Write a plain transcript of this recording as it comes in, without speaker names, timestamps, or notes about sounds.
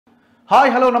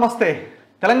Hi hello నమస్తే.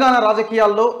 తెలంగాణ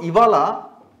రాజకీయాల్లో ఇవాళ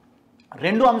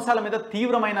రెండు అంశాల మీద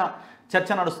తీవ్రమైన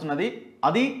చర్చ నడుస్తున్నది.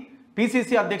 అది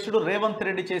పిసిసి అధ్యక్షుడు రేవంత్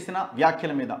రెడ్డి చేసిన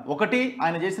వ్యాఖ్యల మీద. ఒకటి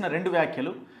ఆయన చేసిన రెండు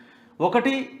వ్యాఖ్యలు.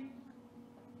 ఒకటి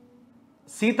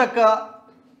సీతక్క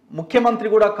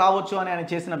ముఖ్యమంత్రి కూడా కావచ్చు అని ఆయన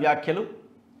చేసిన వ్యాఖ్యలు.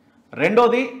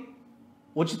 రెండోది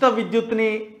ఉచిత విద్యుత్ని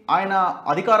ఆయన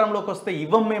అధికారంలోకి వస్తే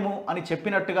ఇవ్వం మేము అని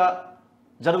చెప్పినట్టుగా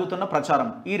జరుగుతున్న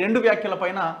ప్రచారం. ఈ రెండు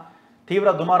వ్యాఖ్యలపైన తీవ్ర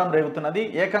దుమారం రేగుతున్నది.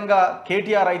 ఏకంగా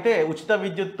కేటీఆర్ అయితే ఉచిత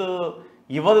విద్యుత్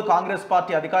ఇవ్వదు కాంగ్రెస్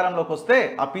పార్టీ అధికారంలోకి వస్తే,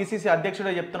 ఆ పిసిసి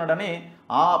అధ్యక్షుడే చెప్తున్నాడని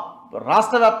ఆ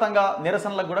రాష్ట్ర వ్యాప్తంగా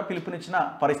నిరసనలకు కూడా పిలుపునిచ్చిన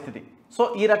పరిస్థితి. సో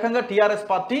ఈ రకంగా టీఆర్ఎస్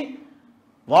పార్టీ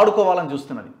వాడుకోవాలని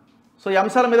చూస్తున్నది. సో ఈ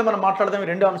అంశాల మీద మనం మాట్లాడదాం. ఈ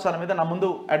రెండు అంశాల మీద నా ముందు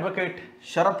అడ్వకేట్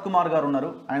శరత్ కుమార్ గారు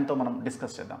ఉన్నారు, ఆయనతో మనం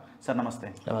డిస్కస్ చేద్దాం. సార్ నమస్తే.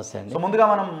 నమస్తే. సో ముందుగా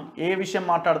మనం ఏ విషయం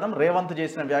మాట్లాడదాం? రేవంత్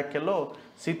చేసిన వ్యాఖ్యల్లో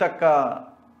సీతక్క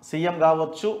సీఎం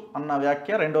కావచ్చు అన్న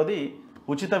వ్యాఖ్య, రెండోది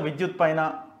ఉచిత విద్యుత్ పైన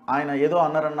ఆయన ఏదో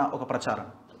అన్నారన్న ఒక ప్రచారం.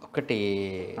 ఒకటి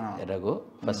Raghu,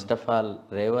 first of all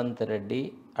Revanth Reddy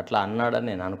అట్లా అన్నాడని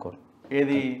నేను అనుకోను.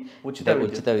 ఏది ఉచిత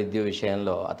విద్యుత్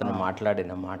విషయంలో అతను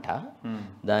మాట్లాడిన మాట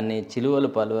దాన్ని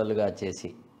చిలువలు పలువలుగా చేసి,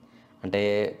 అంటే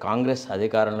కాంగ్రెస్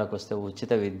అధికారంలోకి వస్తే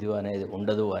ఉచిత విద్యుత్ అనేది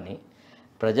ఉండదు అని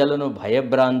ప్రజలను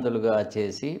భయభ్రాంతులుగా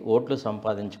చేసి ఓట్లు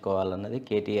సంపాదించుకోవాలన్నది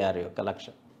కేటీఆర్ యొక్క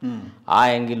లక్ష్యం. ఆ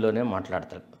యాంగిల్లోనే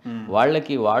మాట్లాడతాడు.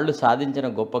 వాళ్ళు సాధించిన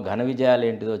గొప్ప ఘన విజయాలు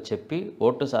ఏంటిదో చెప్పి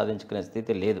ఓట్లు సాధించుకునే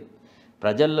స్థితి లేదు.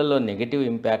 ప్రజలలో నెగిటివ్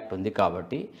ఇంపాక్ట్ ఉంది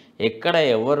కాబట్టి ఎక్కడ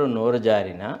ఎవరు నోరు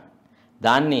జారినా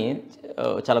దాన్ని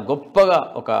చాలా గొప్పగా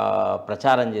ఒక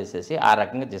ప్రచారం చేసేసి ఆ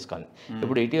రకంగా తీసుకోండి.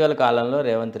 ఇప్పుడు ఇటీవల కాలంలో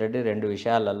రేవంత్ రెడ్డి రెండు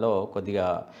విషయాలలో కొద్దిగా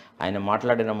ఆయన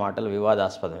మాట్లాడిన మాటలు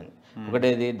వివాదాస్పదమైంది.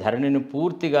 ఒకటేది ధరణిని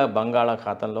పూర్తిగా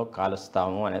బంగాళాఖాతంలో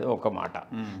కాలుస్తాము అనేది ఒక మాట.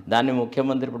 దాన్ని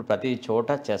ముఖ్యమంత్రి ఇప్పుడు ప్రతి చోట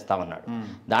చేస్తామన్నాడు.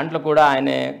 దాంట్లో కూడా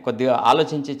ఆయనే కొద్దిగా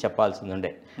ఆలోచించి చెప్పాల్సింది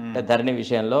ఉండే. అంటే ధరణి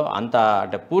విషయంలో అంత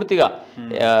అంటే పూర్తిగా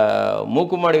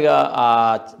మూకుమ్మడిగా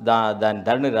దాని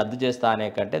ధరణి రద్దు చేస్తా అనే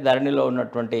కంటే ధరణిలో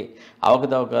ఉన్నటువంటి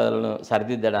అవకతవకలను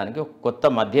సరిదిద్దడానికి ఒక కొత్త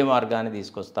మధ్య మార్గాన్ని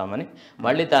తీసుకొస్తామని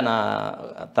మళ్ళీ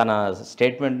తన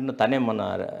స్టేట్మెంట్ను తనే మొన్న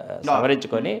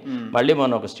సవరించుకొని మళ్ళీ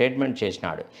మొన్న ఒక స్టేట్మెంట్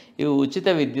చేసినాడు. ఇవి ఉచిత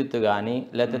విద్యుత్ కానీ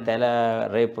లేకపోతే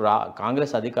రేపు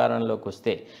కాంగ్రెస్ అధికారంలోకి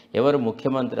వస్తే ఎవరు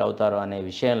ముఖ్యమంత్రి అవుతారో అనే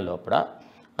విషయంలో కూడా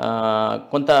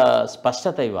కొంత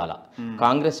స్పష్టత ఇవ్వాలి.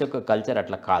 కాంగ్రెస్ యొక్క కల్చర్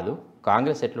అట్లా కాదు.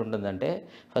 కాంగ్రెస్ ఎట్లుంటుందంటే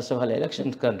ఫస్ట్ ఆఫ్ ఆల్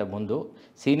ఎలక్షన్స్ కంటే ముందు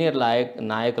సీనియర్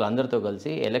నాయకులు అందరితో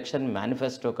కలిసి ఎలక్షన్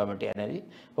మేనిఫెస్టో కమిటీ అనేది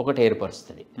ఒకటి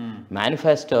ఏర్పరుస్తుంది.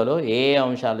 మేనిఫెస్టోలో ఏ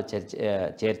అంశాలు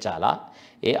చేర్చాలా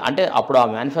అంటే అప్పుడు ఆ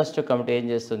మేనిఫెస్టో కమిటీ ఏం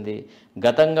చేస్తుంది,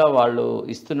 గతంగా వాళ్ళు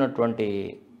ఇస్తున్నటువంటి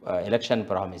ఎలక్షన్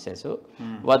ప్రామిసెస్,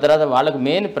 తర్వాత వాళ్ళకు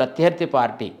మెయిన్ ప్రత్యర్థి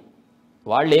పార్టీ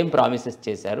వాళ్ళు ఏం ప్రామిసెస్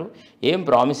చేశారు, ఏం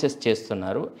ప్రామిసెస్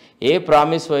చేస్తున్నారు, ఏ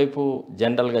ప్రామిస్ వైపు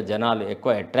జనరల్గా జనాలు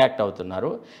ఎక్కువ అట్రాక్ట్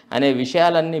అవుతున్నారు అనే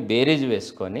విషయాలన్నీ బేరీజ్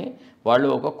వేసుకొని వాళ్ళు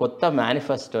ఒక కొత్త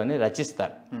మేనిఫెస్టోని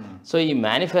రచిస్తారు. సో ఈ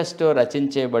మేనిఫెస్టో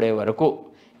రచించబడే వరకు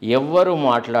ఎవ్వరు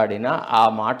మాట్లాడినా ఆ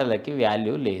మాటలకి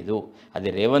వాల్యూ లేదు. అది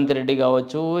రేవంత్ రెడ్డి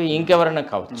కావచ్చు, ఇంకెవరైనా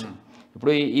కావచ్చు.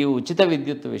 ఇప్పుడు ఈ ఉచిత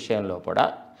విద్యుత్ విషయంలో కూడా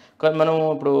మనం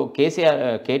ఇప్పుడు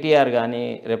కేటీఆర్ కానీ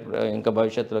రేపు ఇంకా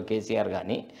భవిష్యత్తులో కేసీఆర్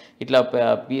కానీ ఇట్లా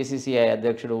పిసిసిఐ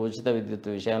అధ్యక్షుడు ఉచిత విద్యుత్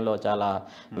విషయంలో చాలా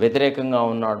వ్యతిరేకంగా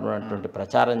ఉన్నటువంటి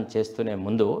ప్రచారం చేస్తూనే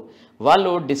ముందు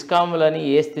వాళ్ళు డిస్కాములని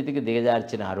ఏ స్థితికి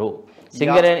దిగజార్చినారు,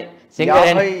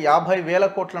 50,000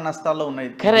 కోట్ల నష్టాల్లో ఉన్నాయి.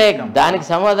 కరెక్ట్. దానికి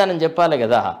సమాధానం చెప్పాలి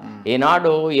కదా.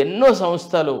 ఈనాడు ఎన్నో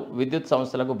సంస్థలు విద్యుత్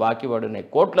సంస్థలకు బాకీ పడున్నాయి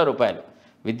కోట్ల రూపాయలు.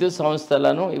 విద్యుత్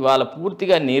సంస్థలను ఇవాళ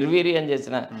పూర్తిగా నిర్వీర్యం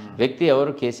చేసిన వ్యక్తి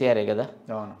ఎవరు? కేసీఆరే కదా.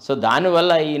 సో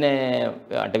దానివల్ల ఈయన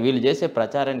అంటే వీళ్ళు చేసే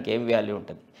ప్రచారానికి ఏం వాల్యూ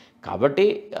ఉంటుంది? కాబట్టి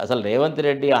అసలు రేవంత్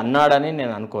రెడ్డి అన్నాడని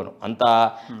నేను అనుకోను. అంత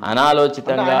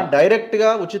అనాలోచితంగా డైరెక్ట్గా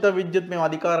ఉచిత విద్యుత్ మేము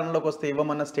అధికారంలోకి వస్తే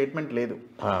ఇవ్వమన్న స్టేట్మెంట్ లేదు.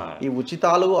 ఈ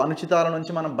ఉచితాలు అనుచితాల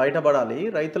నుంచి మనం బయటపడాలి.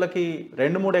 రైతులకి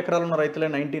 2-3 ఎకరాలు ఉన్న రైతులే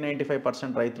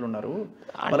 90-95% రైతులు ఉన్నారు.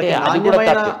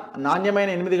 నాణ్యమైన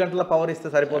 8 గంటల పవర్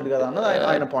ఇస్తే సరిపోతుంది కదా అన్నది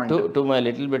ఆయన point. To my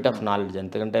little bit of knowledge,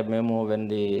 ఎందుకంటే మేము when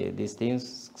these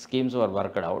schemes were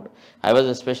worked out, I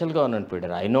was a special government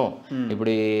period, I know.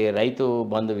 ఇప్పుడు ఈ రైతు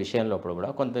బంధు విషయంలో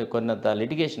కూడా కొంత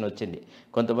లిటిగేషన్ వచ్చింది.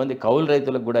 కొంతమంది కౌలు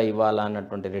రైతులకు కూడా ఇవ్వాలా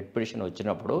అన్నటువంటి రెడ్ పిటిషన్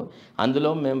వచ్చినప్పుడు అందులో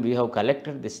మేము we have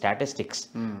collected the statistics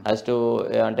as to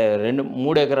అంటే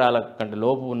 2-3 ఎకరాల కంటే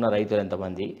లోపు ఉన్న రైతులు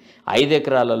ఎంతమంది, 5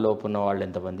 ఎకరాల లోపు ఉన్న వాళ్ళు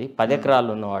ఎంతమంది, 10 ఎకరాలు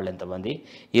ఉన్న వాళ్ళు ఎంతమంది,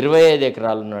 25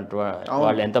 ఎకరాలు ఉన్నటువంటి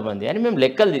వాళ్ళు ఎంతమంది అని మేము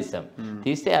లెక్కలు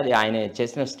తీస్తే అది ఆయన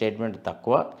చేసిన స్టేట్మెంట్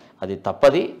తక్కువ, అది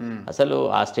తప్పది. అసలు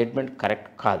ఆ స్టేట్మెంట్ కరెక్ట్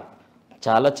కాదు.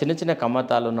 చాలా చిన్న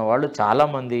కమ్మతాలు ఉన్నవాళ్ళు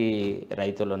చాలామంది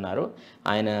రైతులు ఉన్నారు.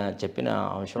 ఆయన చెప్పిన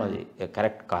అంశం అది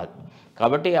కరెక్ట్ కాదు.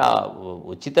 కాబట్టి ఆ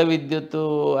ఉచిత విద్యుత్తు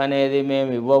అనేది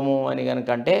మేము ఇవ్వము అని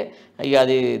కనుకంటే ఇక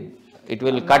అది ఇట్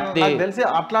విల్ కట్ ది. తెలిసి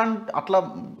అట్లా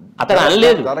అతను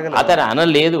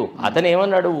అనలేదు. అతను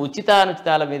ఏమన్నాడు, ఉచిత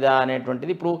అనుచితాల మీద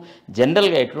అనేటువంటిది ఇప్పుడు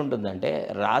జనరల్గా ఎట్లుంటుందంటే,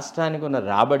 రాష్ట్రానికి ఉన్న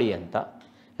రాబడి ఎంత,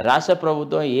 రాష్ట్ర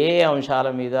ప్రభుత్వం ఏ అంశాల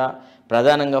మీద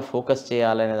ప్రధానంగా ఫోకస్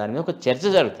చేయాలనే దాని మీద ఒక చర్చ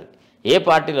జరుగుతుంది ఏ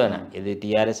పార్టీలోనైనా. ఇది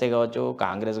టీఆర్ఎస్ఏ కావచ్చు,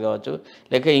 కాంగ్రెస్ కావచ్చు,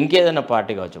 లేక ఇంకేదైనా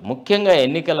పార్టీ కావచ్చు. ముఖ్యంగా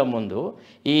ఎన్నికల ముందు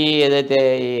ఈ ఏదైతే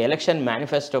ఈ ఎలక్షన్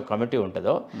మేనిఫెస్టో కమిటీ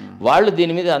ఉంటుందో వాళ్ళు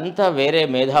దీని మీద అంతా వేరే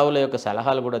మేధావుల యొక్క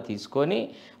సలహాలు కూడా తీసుకొని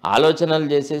ఆలోచనలు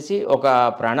చేసేసి ఒక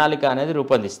ప్రణాళిక అనేది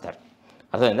రూపొందిస్తారు.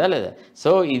 అర్థమైందా లేదా? సో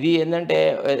ఇది ఏంటంటే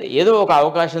ఏదో ఒక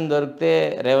అవకాశం దొరికితే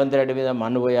రేవంత్ రెడ్డి మీద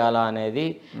మన్ను పోయాలా అనేది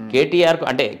కేటీఆర్కు,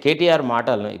 అంటే కేటీఆర్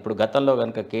మాటలను ఇప్పుడు గతంలో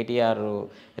కనుక కేటీఆర్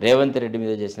రేవంత్ రెడ్డి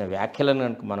మీద చేసిన వ్యాఖ్యలను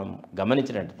కనుక మనం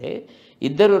గమనించినట్టయితే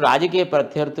ఇద్దరు రాజకీయ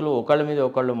ప్రత్యర్థులు ఒకళ్ళ మీద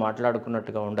ఒకళ్ళు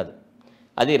మాట్లాడుకున్నట్టుగా ఉండదు.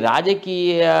 అది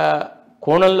రాజకీయ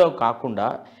కోణంలో కాకుండా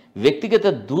వ్యక్తిగత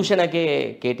దూషణకే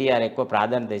కేటీఆర్ ఎక్కువ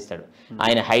ప్రాధాన్యత ఇస్తాడు.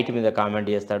 ఆయన హైట్ మీద కామెంట్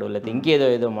చేస్తాడు, లేకపోతే ఇంకేదో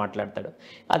ఏదో మాట్లాడతాడు.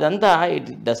 అదంతా it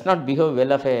does not behave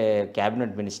well of A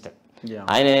cabinet minister.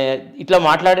 ఆయన ఇట్లా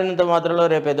మాట్లాడినంత మాత్రంలో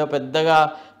రేపు ఏదో పెద్దగా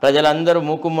ప్రజలందరూ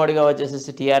మూకుమ్మడిగా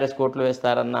వచ్చేసేసి టీఆర్ఎస్ కోట్లు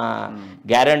వేస్తారన్న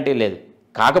గ్యారంటీ లేదు.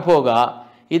 కాకపోగా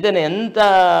ఇతను ఎంత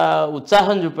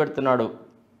ఉత్సాహం చూపెడుతున్నాడు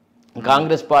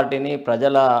కాంగ్రెస్ పార్టీని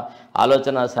ప్రజల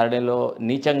ఆలోచన సరళిలో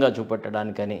నీచంగా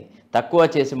చూపెట్టడానికని, తక్కువ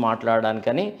చేసి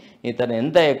మాట్లాడడానికని ఇతను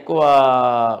ఎంత ఎక్కువ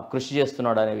కృషి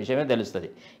చేస్తున్నాడు అనే విషయమే తెలుస్తుంది.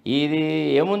 ఇది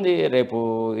ఏముంది, రేపు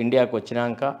ఇండియాకు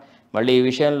వచ్చినాక మళ్ళీ ఈ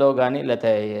విషయంలో కానీ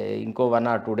లేకపోతే ఇంకో 1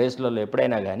 or 2 డేస్లో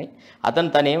ఎప్పుడైనా కానీ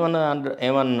తను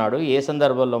ఏమన్నాడు, ఏ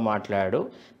సందర్భంలో మాట్లాడాడు,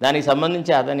 దానికి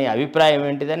సంబంధించి అతని అభిప్రాయం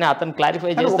ఏంటిదని అతను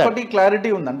క్లారిఫై చేస్తాడు. ఒకటి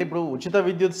క్లారిటీ ఉందంటే, ఇప్పుడు ఉచిత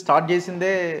విద్యుత్ స్టార్ట్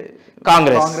చేసిందే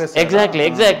కాంగ్రెస్.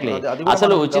 ఎగ్జాక్ట్లీ.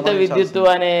 అసలు ఉచిత విద్యుత్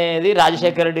అనేది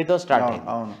రాజశేఖర రెడ్డితో స్టార్ట్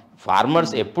అయింది.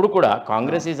 ఫార్మర్స్ ఎప్పుడు కూడా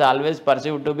Congress is always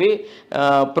perceived to be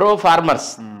pro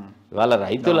farmers. ఇవాళ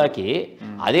రైతులకి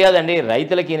అదే కదండి,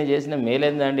 రైతులకి ఈయన చేసిన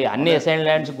మేలేందండి, అన్ని అసైన్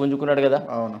ల్యాండ్స్ గుంజుకున్నాడు కదా.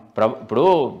 ఇప్పుడు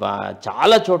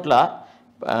చాలా చోట్ల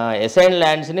అసైన్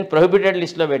ల్యాండ్స్ని ప్రొహిబిటెడ్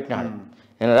లిస్ట్లో పెట్టినాడు.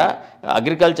 ఏనరా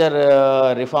అగ్రికల్చర్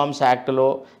రిఫార్మ్స్ యాక్ట్లో,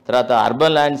 తర్వాత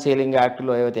అర్బన్ ల్యాండ్ సీలింగ్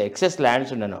యాక్ట్లో ఏవైతే ఎక్సెస్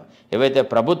ల్యాండ్స్ ఉండనో, ఏవైతే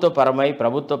ప్రభుత్వ పరమై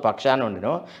ప్రభుత్వ పక్షాన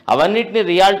ఉండినో అవన్నిటిని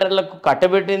రియాల్టర్లకు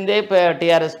కట్టబెట్టిందే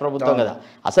టీఆర్ఎస్ ప్రభుత్వం కదా.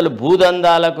 అసలు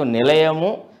భూదందాలకు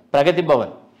నిలయము ప్రగతి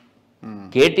భవన్.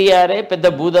 కేటీఆరే పెద్ద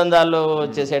భూదందాల్లో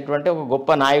చేసేటువంటి ఒక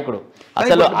గొప్ప నాయకుడు.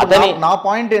 అసలు అతని నా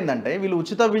పాయింట్ ఏంటంటే, వీళ్ళు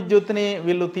ఉచిత విద్యుత్ని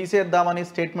వీళ్ళు తీసేద్దామని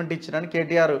స్టేట్మెంట్ ఇచ్చారని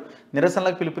కేటీఆర్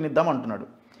నిరసనలకు పిలుపునిద్దాం అంటున్నాడు.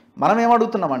 మనం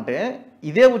ఏమడుగుతున్నామంటే,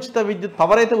 ఇదే ఉచిత విద్యుత్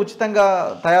పవర్ అయితే ఉచితంగా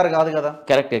తయారు కాదు కదా.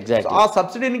 Correct, exact. ఆ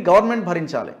సబ్సిడీని గవర్నమెంట్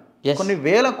భరించాలి. కొన్ని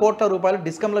వేల కోట్ల రూపాయలు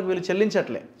డిస్కంలకు వీళ్ళు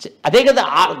చెల్లించట్లే. అదే కదా,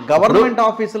 గవర్నమెంట్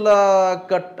ఆఫీసుల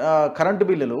కరెంటు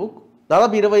బిల్లులు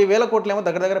దాదాపు 20,000 కోట్లేమో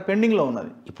దగ్గర పెండింగ్లో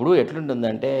ఉన్నది. ఇప్పుడు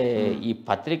ఎట్లుంటుందంటే, ఈ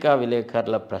పత్రికా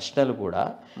విలేకరుల ప్రశ్నలు కూడా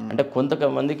అంటే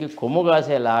కొంతమందికి కొమ్ము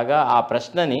కాసేలాగా ఆ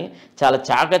ప్రశ్నని చాలా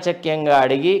చాకచక్యంగా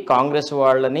అడిగి కాంగ్రెస్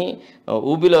వాళ్ళని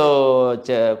ఊబిలో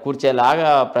కూర్చేలాగా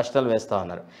ప్రశ్నలు వేస్తూ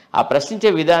ఉన్నారు. ఆ ప్రశ్నించే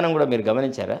విధానం కూడా మీరు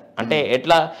గమనించారా? అంటే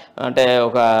ఎట్లా అంటే,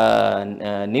 ఒక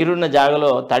నీరున్న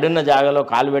జాగలో తడున్న జాగలో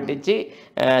కాలు పెట్టించి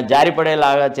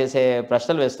జారిపడేలాగా చేసే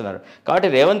ప్రశ్నలు వేస్తున్నారు. కాబట్టి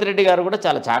రేవంత్ రెడ్డి గారు కూడా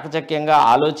చాలా చాకచక్యంగా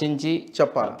ఆలోచించి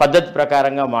చెప్పాలి, పద్ధతి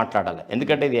ప్రకారంగా మాట్లాడాలి.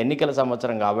 ఎందుకంటే ఇది ఎన్నికల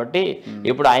సంవత్సరం కాబట్టి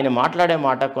ఇప్పుడు ఆయన మాట్లాడే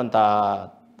మాట కొంత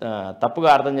తప్పుగా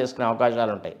అర్థం చేసుకునే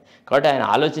అవకాశాలు ఉంటాయి. కాబట్టి ఆయన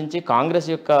ఆలోచించి కాంగ్రెస్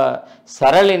యొక్క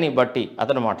సరళిని బట్టి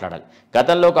అతను మాట్లాడాలి.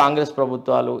 గతంలో కాంగ్రెస్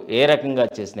ప్రభుత్వాలు ఏ రకంగా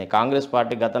చేసినాయి, కాంగ్రెస్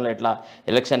పార్టీ గతంలో ఎట్లా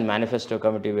ఎలక్షన్ మేనిఫెస్టో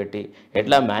కమిటీ పెట్టి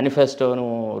ఎట్లా మేనిఫెస్టోను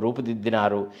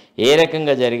రూపుదిద్దినారు, ఏ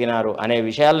రకంగా జరిగినారు అనే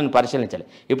విషయాలను పరిశీలించాలి.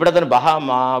 ఇప్పుడు అతను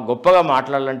గొప్పగా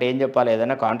మాట్లాడాలంటే ఏం చెప్పాలి?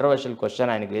 ఏదైనా కాంట్రవర్షియల్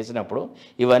క్వశ్చన్ ఆయనకు వేసినప్పుడు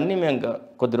ఇవన్నీ మేము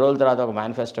కొద్ది రోజుల తర్వాత ఒక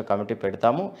మేనిఫెస్టో కమిటీ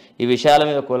పెడతాము, ఈ విషయాల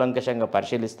మీద కూలంకషంగా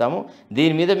పరిశీలిస్తాము,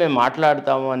 దీని మీద మేము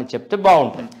మాట్లాడతాము అని చెప్తే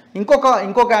బాగుంటుంది.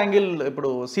 ఇంకొక యాంగిల్, ఇప్పుడు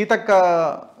సీతక్క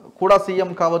కూడా సీఎం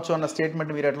కావచ్చు అన్న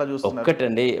స్టేట్మెంట్ మీరు ఎట్లా చూస్తున్నారు?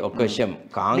 ఒక్కటండి, ఒక్క విషయం,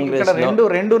 కాంగ్రెస్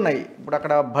రెండు ఉన్నాయి. ఇప్పుడు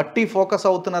అక్కడ భట్టి ఫోకస్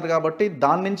అవుతున్నారు కాబట్టి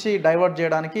దాని నుంచి డైవర్ట్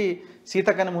చేయడానికి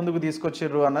సీతక్కని ముందుకు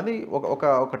తీసుకొచ్చిర్రు అన్నది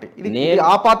ఒకటి. ఇది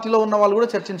ఆ పార్టీలో ఉన్న వాళ్ళు కూడా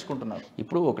చర్చించుకుంటున్నారు.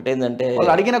 ఇప్పుడు ఒకటేంటంటే,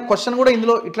 వాళ్ళు అడిగిన క్వశ్చన్ కూడా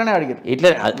ఇందులో ఇట్లనే అడిగారు.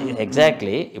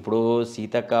 ఎగ్జాక్ట్లీ. ఇప్పుడు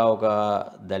సీతక్క ఒక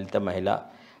దళిత మహిళ,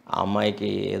 ఆ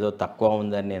అమ్మాయికి ఏదో తక్కువ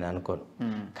ఉందని నేను అనుకోను.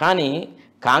 కానీ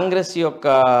కాంగ్రెస్ యొక్క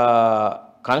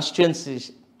కాన్స్టిట్యుయెన్సీ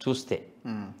చూస్తే,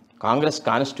 కాంగ్రెస్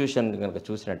కాన్స్టిట్యూషన్ కనుక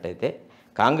చూసినట్టయితే,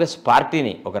 కాంగ్రెస్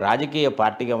పార్టీని ఒక రాజకీయ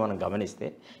పార్టీగా మనం గమనిస్తే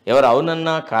ఎవరు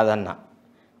అవునన్నా కాదన్నా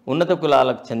ఉన్నత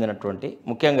కులాలకు చెందినటువంటి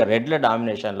ముఖ్యంగా రెడ్ల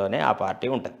డామినేషన్లోనే ఆ పార్టీ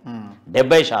ఉంటుంది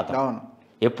 70%.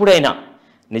 ఎప్పుడైనా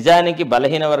నిజానికి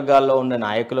బలహీన వర్గాల్లో ఉన్న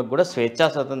నాయకులకు కూడా స్వేచ్ఛా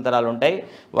స్వతంత్రాలు ఉంటాయి.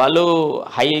 వాళ్ళు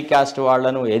హై కాస్ట్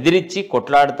వాళ్ళను ఎదిరించి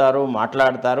కొట్లాడతారు,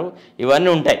 మాట్లాడతారు,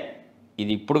 ఇవన్నీ ఉంటాయి.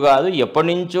 ఇది ఇప్పుడు కాదు, ఎప్పటి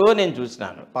నుంచో నేను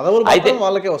చూసినాను. అయితే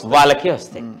వాళ్ళకే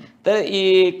వస్తాయి. ఈ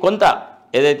కొంత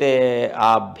ఏదైతే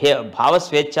ఆ భావ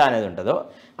స్వేచ్ఛ అనేది ఉంటుందో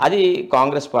అది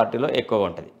కాంగ్రెస్ పార్టీలో ఎక్కువగా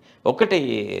ఉంటుంది. ఒకటి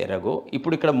రఘు,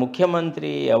 ఇప్పుడు ఇక్కడ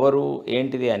ముఖ్యమంత్రి ఎవరు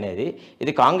ఏంటిది అనేది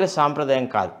ఇది కాంగ్రెస్ సాంప్రదాయం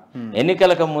కాదు.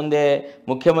 ఎన్నికలకు ముందే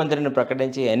ముఖ్యమంత్రిని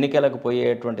ప్రకటించి ఎన్నికలకు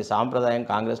పోయేటువంటి సాంప్రదాయం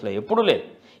కాంగ్రెస్లో ఎప్పుడూ లేదు.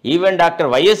 Even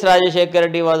doctor YS Rajasekhara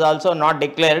Reddy was also not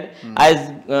declared as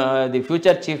the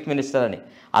future chief minister అని.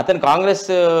 అతను కాంగ్రెస్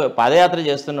పాదయాత్ర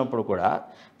చేస్తున్నప్పుడు కూడా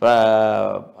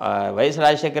వైఎస్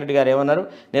రాజశేఖర రెడ్డి గారు ఏమన్నారు,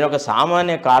 నేను ఒక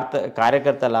సామాన్య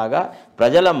కార్యకర్తలాగా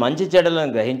ప్రజల మంచి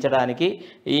చెడులను గ్రహించడానికి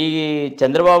ఈ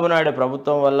చంద్రబాబు నాయుడు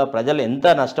ప్రభుత్వం వల్ల ప్రజలు ఎంత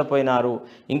నష్టపోయినారు,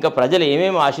 ఇంకా ప్రజలు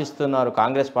ఏమేమి ఆశిస్తున్నారు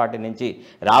కాంగ్రెస్ పార్టీ నుంచి,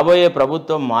 రాబోయే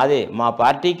ప్రభుత్వం మాదే, మా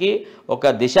పార్టీకి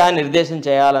ఒక దిశానిర్దేశం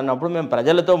చేయాలన్నప్పుడు మేము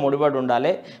ప్రజలతో ముడిపడి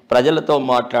ఉండాలి, ప్రజలతో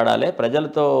మాట్లాడాలి,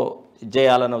 ప్రజలతో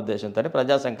చేయాలన్న ఉద్దేశంతో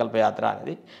ప్రజా సంకల్ప యాత్ర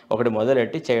అనేది ఒకటి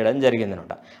మొదలెట్టి చేయడం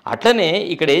జరిగిందనమాట. అట్లనే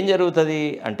ఇక్కడ ఏం జరుగుతుంది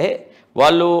అంటే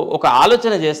వాళ్ళు ఒక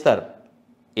ఆలోచన చేస్తారు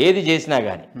ఏది చేసినా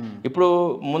కానీ. ఇప్పుడు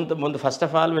ముందు ఫస్ట్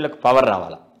ఆఫ్ ఆల్ వీళ్ళకి పవర్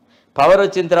రావాలి. పవర్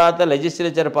వచ్చిన తర్వాత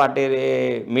లెజిస్లేచర్ పార్టీ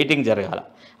మీటింగ్ జరగాలి.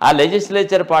 ఆ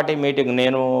లెజిస్లేచర్ పార్టీ మీటింగ్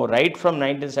నేను రైట్ ఫ్రమ్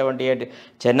 1978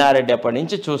 చెన్నారెడ్డి అప్పటి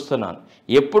నుంచి చూస్తున్నాను.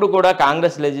 ఎప్పుడు కూడా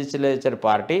కాంగ్రెస్ లెజిస్లేచర్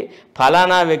పార్టీ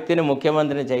ఫలానా వ్యక్తిని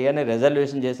ముఖ్యమంత్రిని చేయని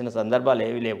రెజల్యూషన్ చేసిన సందర్భాలు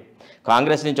ఏవి లేవు.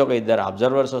 కాంగ్రెస్ నుంచి ఒక 2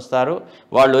 అబ్జర్వర్స్ వస్తారు.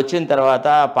 వాళ్ళు వచ్చిన తర్వాత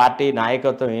పార్టీ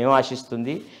నాయకత్వం ఏం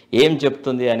ఆశిస్తుంది, ఏం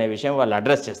చెప్తుంది అనే విషయం వాళ్ళు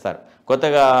అడ్రస్ చేస్తారు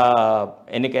కొత్తగా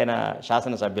ఎన్నికైన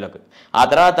శాసనసభ్యులకు. ఆ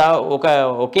తర్వాత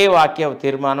ఒకే వాక్య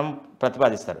తీర్మానం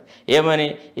ప్రతిపాదిస్తారు. ఏమని,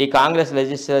 ఈ Congress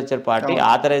legislature party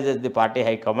authorises the party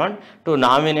high command to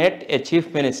nominate A chief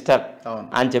minister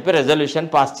అని చెప్పి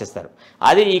రెజల్యూషన్ పాస్ చేస్తారు.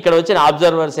 అది ఇక్కడ వచ్చిన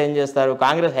అబ్జర్వర్స్ ఏం చేస్తారు,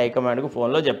 కాంగ్రెస్ హైకమాండ్కు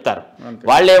ఫోన్లో చెప్తారు.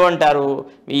 వాళ్ళు ఏమంటారు,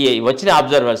 ఈ వచ్చిన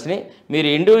అబ్జర్వర్స్ని మీరు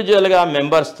ఇండివిజువల్గా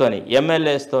మెంబర్స్తోని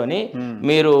ఎమ్మెల్యేస్తోని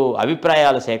మీరు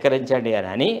అభిప్రాయాలు సేకరించండి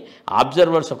అని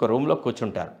అబ్జర్వర్స్ ఒక రూమ్లో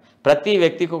కూర్చుంటారు. ప్రతి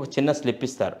వ్యక్తికి ఒక చిన్న స్లిప్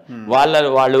ఇస్తారు.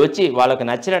 వాళ్ళు వచ్చి వాళ్ళకు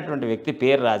నచ్చినటువంటి వ్యక్తి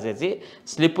పేరు రాసేసి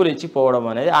స్లిప్పులు ఇచ్చి పోవడం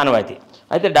అనేది ఆనవాయితీ.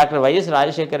 అయితే డాక్టర్ వైఎస్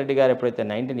రాజశేఖర రెడ్డి గారు ఎప్పుడైతే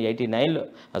 1989లో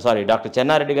డాక్టర్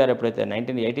చెన్నారెడ్డి గారు ఎప్పుడైతే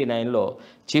 1989లో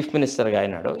చీఫ్ మినిస్టర్గా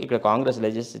అయినాడో ఇక్కడ కాంగ్రెస్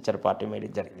లెజిస్లేచర్ పార్టీ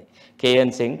మీటింగ్ జరిగింది.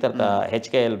 కేఎన్ సింగ్ తర్వాత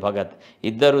హెచ్కేఎల్ భగత్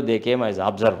ఇద్దరు they came as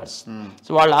observers.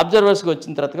 So వాళ్ళ అబ్జర్వర్స్కి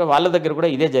వచ్చిన తర్వాత వాళ్ళ దగ్గర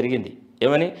కూడా ఇదే జరిగింది.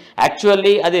 ఏమని,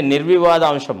 యాక్చువల్లీ అది నిర్వివాద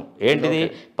అంశం ఏంటిది,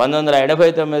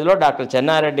 1989లో డాక్టర్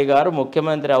చెన్నారెడ్డి గారు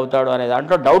ముఖ్యమంత్రి అవుతాడు అనే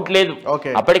దాంట్లో డౌట్ లేదు,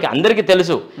 అప్పటికి అందరికీ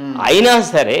తెలుసు. అయినా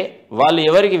సరే వాళ్ళు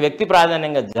ఎవరికి వ్యక్తి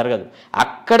ప్రాధాన్యంగా జరగదు.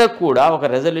 అక్కడ కూడా ఒక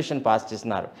రెజల్యూషన్ పాస్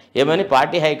చేస్తున్నారు. ఏమని,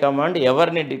 పార్టీ హైకమాండ్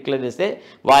ఎవరిని డిక్లేర్ చేస్తే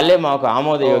వాళ్ళే మాకు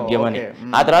ఆమోదయోగ్యమని.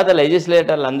 ఆ తర్వాత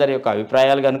లెజిస్లేటర్లు అందరి యొక్క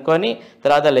అభిప్రాయాలు కనుక్కొని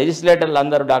తర్వాత లెజిస్లేటర్లు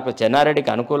అందరూ డాక్టర్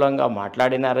చెన్నారెడ్డికి అనుకూలంగా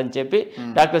మాట్లాడినారని చెప్పి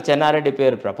డాక్టర్ చెన్నారెడ్డి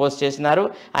పేరు ప్రపోజ్ చేసినారు.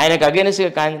 ఆయనకు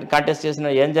అగేన్స్ట్గా కాంటెస్ట్ చేసిన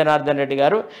ఎన్ జనార్దన్ రెడ్డి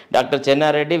గారు, డాక్టర్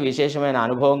చెన్నారెడ్డి విశేషమైన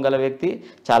అనుభవం గల వ్యక్తి,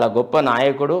 చాలా గొప్ప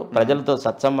నాయకుడు, ప్రజలతో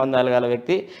సత్సంబంధాలు గల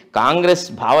వ్యక్తి, కాంగ్రెస్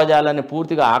భావజాలాన్ని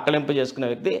పూర్తిగా ఆకలింపు చేసుకున్న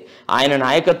వ్యక్తి, ఆయన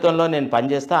నాయకత్వంలో నేను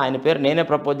పనిచేస్తా, ఆయన పేరు నేనే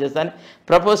ప్రపోజ్ చేస్తాను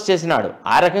ప్రపోజ్ చేసినాడు.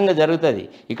 ఆ రకంగా జరుగుతుంది.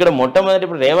 ఇక్కడ మొట్టమొదటి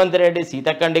ఇప్పుడు రేవంత్ రెడ్డి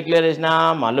సీతక్కని డిక్లేర్ చేసినా,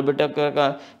 మల్లుబిట్ట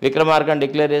విక్రమార్కని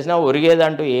డిక్లేర్ చేసినా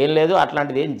ఒరిగేదంటూ ఏం లేదు,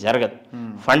 అట్లాంటిది ఏం జరగదు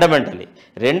ఫండమెంటల్లీ.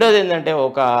 రెండోది ఏంటంటే,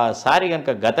 ఒకసారి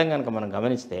కనుక గతం కనుక మనం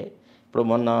గమనిస్తే, ఇప్పుడు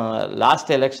మొన్న లాస్ట్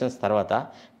ఎలక్షన్స్ తర్వాత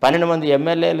 12 మంది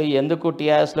ఎమ్మెల్యేలు ఎందుకు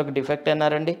టీఆర్ఎస్లోకి డిఫెక్ట్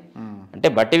అయినారండి అంటే,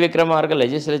 బట్టి విక్రమార్క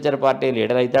లెజిస్లేచర్ పార్టీ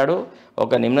లీడర్ అవుతాడు,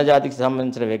 ఒక నిమ్న జాతికి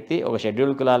సంబంధించిన వ్యక్తి, ఒక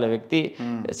షెడ్యూల్ కులాల వ్యక్తి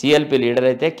సిఎల్పి లీడర్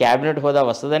అయితే క్యాబినెట్ హోదా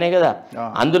వస్తుందనే కదా.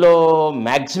 అందులో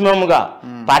మ్యాక్సిమంగా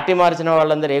పార్టీ మార్చిన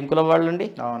వాళ్ళందరూ ఏం కులం వాళ్ళండి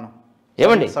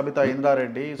ఏమండి,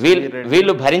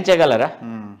 వీళ్ళు భరించగలరా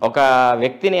ఒక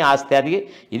వ్యక్తిని ఆస్తి? అది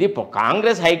ఇది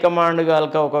కాంగ్రెస్ హైకమాండ్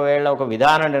కనుక ఒకవేళ ఒక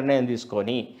విధాన నిర్ణయం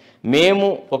తీసుకొని మేము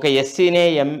ఒక ఎస్సీనే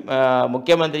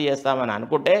ముఖ్యమంత్రి చేస్తామని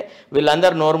అనుకుంటే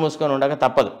వీళ్ళందరూ నోరు మూసుకొని ఉండక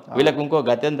తప్పదు, వీళ్ళకి ఇంకో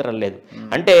గత్యంతరం లేదు.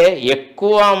 అంటే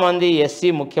ఎక్కువ మంది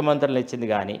ఎస్సీ ముఖ్యమంత్రులను ఇచ్చింది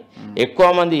కానీ, ఎక్కువ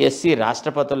మంది ఎస్సీ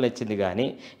రాష్ట్రపతులను ఇచ్చింది కానీ,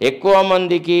 ఎక్కువ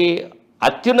మందికి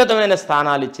అత్యున్నతమైన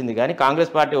స్థానాలు ఇచ్చింది కానీ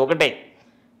కాంగ్రెస్ పార్టీ ఒకటే.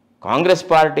 కాంగ్రెస్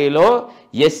పార్టీలో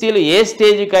ఎస్సీలు ఏ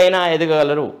స్టేజ్కైనా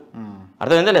ఎదగగలరు,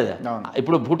 అర్థమైందా లేదా?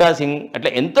 ఇప్పుడు బూటా సింగ్ అట్లా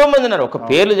ఎంతోమంది ఉన్నారు, ఒక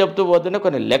పేర్లు చెప్తూ పోతుంటే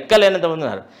కొన్ని లెక్కలేనంత మంది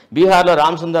ఉన్నారు. బీహార్లో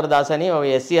రామ్ సుందర్ దాస్ అని ఒక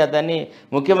ఎస్సీ అతన్ని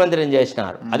ముఖ్యమంత్రిని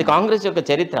చేసినారు. అది కాంగ్రెస్ యొక్క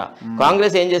చరిత్ర.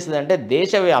 కాంగ్రెస్ ఏం చేస్తుంది అంటే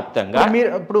దేశవ్యాప్తంగా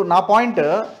ఇప్పుడు నా పాయింట్,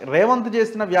 రేవంత్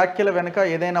చేసిన వ్యాఖ్యల వెనుక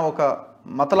ఏదైనా ఒక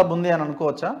మతలబ్ ఉంది అని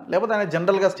అనుకోవచ్చా, లేకపోతే ఆయన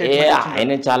జనరల్గా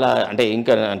ఆయన చాలా అంటే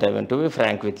ఇంకా అంటే to be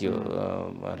frank with you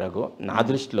Raghu, నా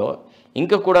దృష్టిలో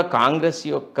ఇంకా కూడా కాంగ్రెస్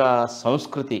యొక్క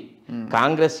సంస్కృతి,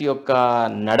 కాంగ్రెస్ యొక్క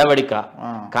నడవడిక,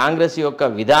 కాంగ్రెస్ యొక్క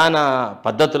విధాన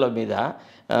పద్ధతుల మీద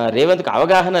రేవంత్కి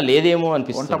అవగాహన లేదేమో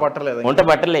అనిపిస్తుంది. వంట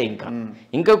పట్టలే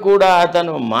ఇంకా కూడా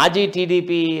అతను మాజీ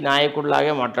టీడీపీ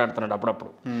నాయకుడిలాగే మాట్లాడుతున్నాడు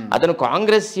అప్పుడప్పుడు. అతను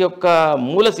కాంగ్రెస్ యొక్క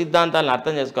మూల సిద్ధాంతాలను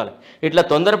అర్థం చేసుకోవాలి. ఇట్లా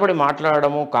తొందరపడి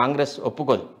మాట్లాడడము కాంగ్రెస్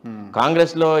ఒప్పుకోదు.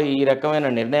 కాంగ్రెస్లో ఈ రకమైన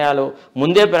నిర్ణయాలు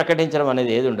ముందే ప్రకటించడం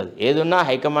అనేది ఏది ఉండదు. ఏదున్నా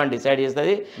హైకమాండ్ డిసైడ్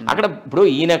చేస్తుంది. అక్కడ ఇప్పుడు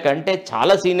ఈయన కంటే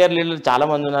చాలా సీనియర్ లీడర్లు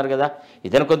చాలామంది ఉన్నారు కదా.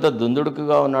 ఇతను కొంత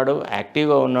దుందుడుకుగా ఉన్నాడు,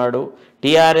 యాక్టివ్గా ఉన్నాడు.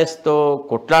 టీఆర్ఎస్తో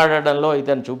కొట్లాడడంలో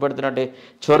ఇతను చూపెడుతున్నట్టు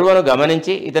చొరవను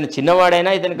గమనించి ఇతను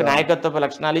చిన్నవాడైనా ఇతనికి నాయకత్వ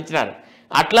లక్షణాలు ఇచ్చినారు.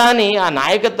 అట్లా అని ఆ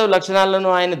నాయకత్వ లక్షణాలను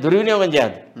ఆయన దుర్వినియోగం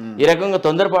చేయద్దు. ఈ రకంగా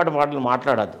తొందరపాటు మాటలు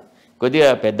మాట్లాడద్దు. కొద్దిగా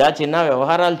పెద్ద చిన్న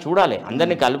వ్యవహారాలు చూడాలి,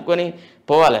 అందరినీ కలుపుకొని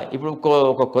పోవాలి. ఇప్పుడు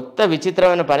ఒక కొత్త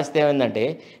విచిత్రమైన పరిస్థితి ఏమైందంటే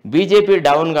బీజేపీ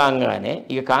డౌన్ కాగానే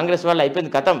ఇక కాంగ్రెస్ వాళ్ళు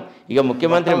అయిపోయింది కథం. ఇక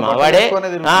ముఖ్యమంత్రి మావాడే,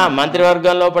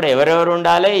 మంత్రివర్గంలో కూడా ఎవరెవరు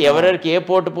ఉండాలి, ఎవరెవరికి ఏ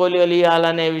పోర్ట్ఫోలియోలు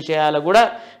ఇవ్వాలనే విషయాలు కూడా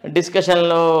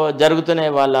డిస్కషన్లో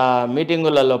జరుగుతున్నాయి. వాళ్ళ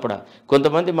మీటింగులలో కూడా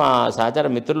కొంతమంది మా సహచార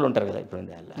మిత్రులు ఉంటారు కదా.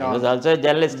 ఇప్పుడు ఆల్సో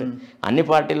జర్నలిస్ట్, అన్ని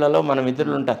పార్టీలలో మన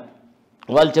మిత్రులు ఉంటారు.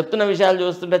 వాళ్ళు చెప్తున్న విషయాలు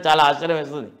చూస్తుంటే చాలా ఆశ్చర్యం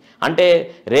వేస్తుంది. అంటే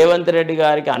రేవంత్ రెడ్డి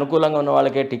గారికి అనుకూలంగా ఉన్న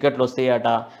వాళ్ళకే టికెట్లు వస్తాయట,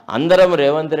 అందరం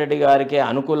రేవంత్ రెడ్డి గారికి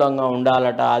అనుకూలంగా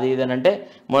ఉండాలట, అది ఇదనంటే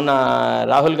మొన్న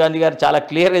రాహుల్ గాంధీ గారు చాలా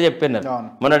క్లియర్గా చెప్పినారు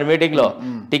మొన్నటి మీటింగ్లో.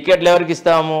 టికెట్లు ఎవరికి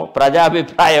ఇస్తాము,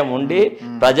 ప్రజాభిప్రాయం ఉండి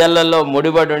ప్రజలలో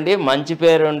ముడిపడి ఉండి మంచి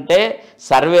పేరు ఉంటే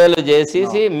సర్వేలు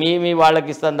చేసేసి మీ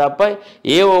వాళ్ళకి ఇస్తాం తప్ప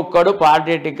ఏ ఒక్కడు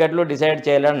పార్టీ టికెట్లు డిసైడ్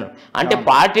చేయలేను. అంటే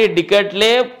పార్టీ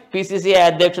టికెట్లే పిసిసి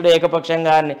అధ్యక్షుడు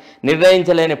ఏకపక్షంగా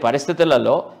నిర్ణయించలేని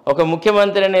పరిస్థితులలో ఒక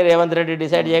ముఖ్యమంత్రిని రేవంత్ రెడ్డి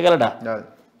డిసైడ్ చేయగలడా?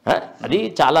 అది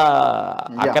చాలా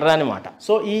అకర్రాని మాట.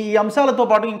 సో ఈ అంశాలతో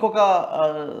పాటు ఇంకొక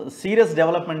సీరియస్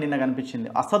డెవలప్మెంట్ నిన్న కనిపించింది.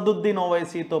 అసదుద్దీన్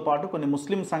ఓవైసీతో పాటు కొన్ని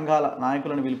ముస్లిం సంఘాల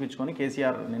నాయకులను పిలిపించుకొని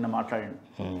కేసీఆర్ నిన్న మాట్లాడండి.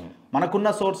 మనకున్న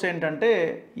సోర్స్ ఏంటంటే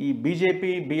ఈ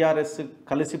బీజేపీ బీఆర్ఎస్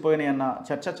కలిసిపోయినాయి అన్న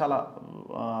చర్చ చాలా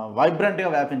వైబ్రెంట్గా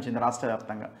వ్యాపించింది రాష్ట్ర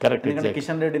వ్యాప్తంగా. ఎందుకంటే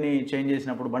కిషన్ రెడ్డిని చేంజ్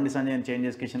చేసినప్పుడు, బండి సంజయ్ని చేంజ్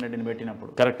చేసి కిషన్ రెడ్డిని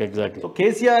పెట్టినప్పుడు. సో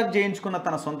కేసీఆర్ చేయించుకున్న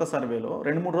తన సొంత సర్వేలో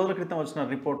 2-3 రోజుల క్రితం వచ్చిన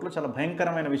రిపోర్ట్లు చాలా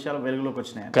భయంకరమైన విషయాలు వెలుగులోకి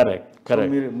వచ్చినాయి.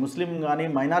 మీరు ముస్లిం కానీ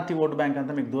మైనార్టీ ఓటు బ్యాంక్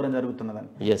అంతా మీకు దూరం జరుగుతున్నదని.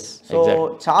 సో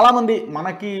చాలా మంది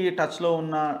మనకి టచ్ లో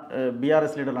ఉన్న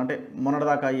బీఆర్ఎస్ లీడర్లు, అంటే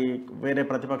మొన్నటిదాకా ఈ వేరే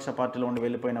ప్రతిపక్ష పార్టీలో ఉండి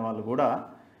వెళ్ళిపోయిన వాళ్ళు కూడా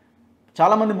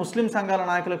చాలా మంది ముస్లిం సంఘాల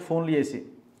నాయకులకు ఫోన్లు చేసి,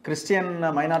 క్రిస్టియన్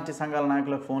మైనార్టీ సంఘాల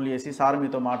నాయకులకు ఫోన్లు చేసి సార్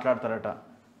మీతో మాట్లాడతారట,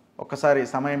 ఒక్కసారి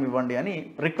సమయం ఇవ్వండి అని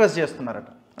రిక్వెస్ట్ చేస్తున్నారట.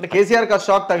 అంటే కేసీఆర్కి ఆ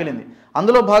షాక్ తగిలింది.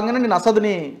 అందులో భాగంగానే నేను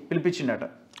అసదుని పిలిపించిండట.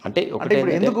 అంటే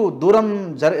ఇప్పుడు ఎందుకు దూరం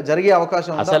జరిగే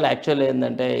అవకాశం? అసలు యాక్చువల్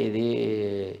ఏంటంటే ఇది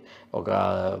ఒక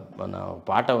మన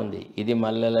పాట ఉంది, ఇది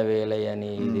మల్లెల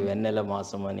వేలయని, ఇది వెన్నెల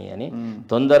మాసం అని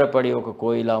తొందరపడి ఒక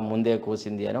కోయిల ముందే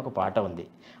కూసింది అని ఒక పాట ఉంది.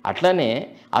 అట్లనే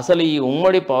అసలు ఈ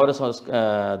ఉమ్మడి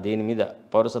దీని మీద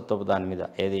పౌరసత్వపు దాని మీద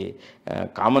ఏది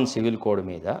కామన్ సివిల్ కోడ్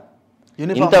మీద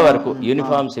ఇంతవరకు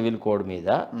యూనిఫామ్ సివిల్ కోడ్ మీద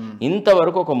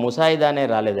ఇంతవరకు ఒక ముసాయిదానే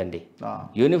రాలేదండి.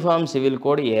 యూనిఫామ్ సివిల్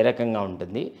కోడ్ ఏ రకంగా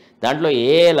ఉంటుంది, దాంట్లో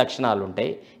ఏ లక్షణాలు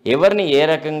ఉంటాయి, ఎవరిని ఏ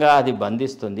రకంగా అది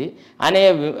బంధిస్తుంది అనే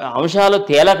అంశాలు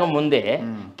తేలక ముందే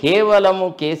కేవలము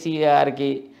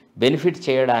కేసీఆర్కి బెనిఫిట్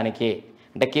చేయడానికి,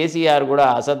 అంటే కేసీఆర్ కూడా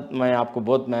అసద్ మే ఆప్కు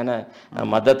బోత్ మేన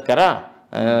మద్దత్ కరా,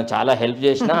 చాలా హెల్ప్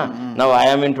చేసిన, now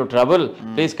I'm in to trouble,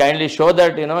 please kindly show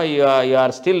that you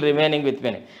are still remaining with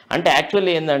me. అంటే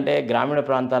యాక్చువల్లీ ఏంటంటే గ్రామీణ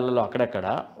ప్రాంతాలలో అక్కడక్కడ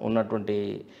ఉన్నటువంటి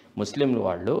ముస్లింలు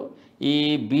వాళ్ళు ఈ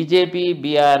బీజేపీ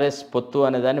బీఆర్ఎస్ పొత్తు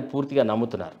అనే దాన్ని పూర్తిగా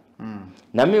నమ్ముతున్నారు.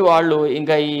 నమ్మి వాళ్ళు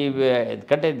ఇంకా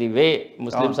ఎందుకంటే the way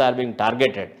Muslims are being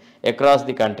targeted across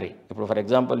the country. ఇప్పుడు ఫర్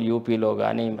ఎగ్జాంపుల్ యూపీలో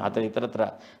కానీ ఇతరత్ర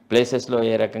ప్లేసెస్లో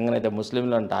ఏ రకంగా అయితే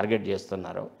ముస్లింలను టార్గెట్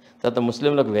చేస్తున్నారో, తర్వాత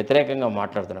ముస్లింలకు వ్యతిరేకంగా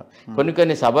మాట్లాడుతున్నారు.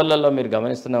 కొన్ని సభలలో మీరు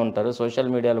గమనిస్తూనే ఉంటారు,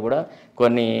 సోషల్ మీడియాలో కూడా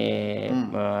కొన్ని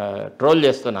ట్రోల్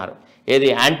చేస్తున్నారు. ఏది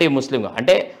యాంటీ ముస్లిం,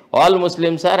 అంటే all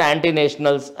Muslims are anti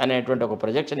nationals అనేటువంటి ఒక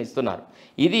ప్రొజెక్షన్ ఇస్తున్నారు.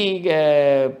 ఇది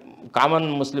కామన్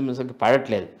ముస్లిమ్స్కి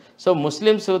పడట్లేదు. So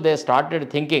Muslims they started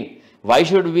thinking why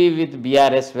should we with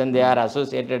BRS when they are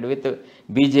associated with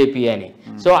BJP అని.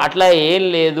 సో అట్లా ఏం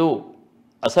లేదు,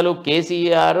 అసలు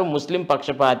కేసీఆర్ ముస్లిం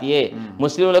పక్షపాతియే,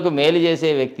 ముస్లింలకు మేలు చేసే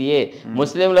వ్యక్తియే,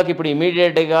 ముస్లింలకు ఇప్పుడు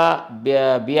ఇమీడియట్గా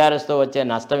బీఆర్ఎస్తో వచ్చే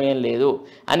నష్టం ఏం లేదు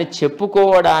అని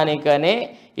చెప్పుకోవడానికనే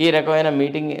ఈ రకమైన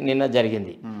మీటింగ్ నిన్న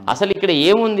జరిగింది. అసలు ఇక్కడ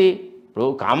ఏముంది, ఇప్పుడు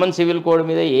కామన్ సివిల్ కోడ్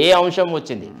మీద ఏ అంశం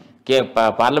వచ్చింది,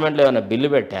 పార్లమెంట్లో ఏమైనా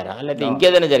బిల్లు పెట్టారా, లేకపోతే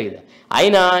ఇంకేదైనా జరిగిందా?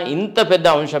 అయినా ఇంత పెద్ద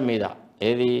అంశం మీద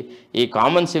ఏది ఈ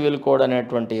కామన్ సివిల్ కోడ్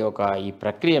అనేటువంటి ఈ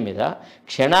ప్రక్రియ మీద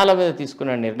క్షణాల మీద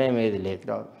తీసుకున్న నిర్ణయం ఏది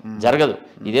లేదు, జరగదు.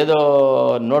 ఇదేదో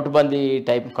నోటుబందీ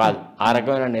టైప్ కాదు, ఆ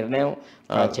రకమైన నిర్ణయం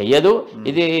చెయ్యదు.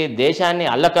 ఇది దేశాన్ని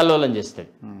అల్లకల్లోలం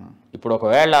చేస్తుంది. ఇప్పుడు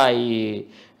ఒకవేళ ఈ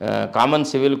కామన్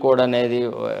సివిల్ కోడ్ అనేది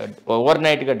ఓవర్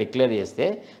నైట్గా డిక్లేర్ చేస్తే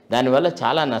దానివల్ల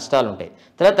చాలా నష్టాలు ఉంటాయి.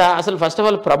 తర్వాత అసలు ఫస్ట్ ఆఫ్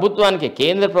ఆల్ ప్రభుత్వానికి,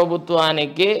 కేంద్ర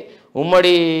ప్రభుత్వానికి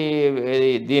ఉమ్మడి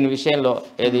దీని విషయంలో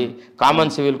ఏది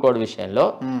కామన్ సివిల్ కోడ్ విషయంలో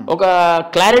ఒక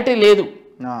క్లారిటీ లేదు.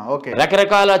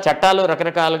 రకరకాల చట్టాలు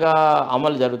రకరకాలుగా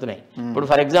అమలు జరుగుతున్నాయి. ఇప్పుడు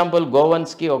ఫర్ ఎగ్జాంపుల్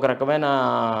గోవన్స్కి ఒక రకమైన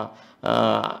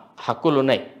హక్కులు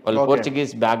ఉన్నాయి, వాళ్ళు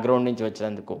పోర్చుగీస్ బ్యాక్గ్రౌండ్ నుంచి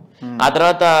వచ్చినందుకు. ఆ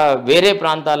తర్వాత వేరే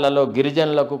ప్రాంతాలలో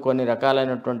గిరిజనులకు కొన్ని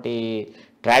రకాలైనటువంటి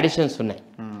ట్రెడిషన్స్ ఉన్నాయి.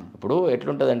 ఇప్పుడు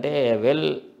ఎట్లుంటుందంటే well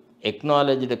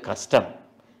acknowledged custom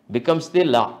becomes the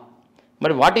law.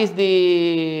 మరి what is the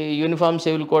uniform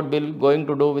civil code bill going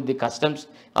to do with the customs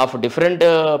of different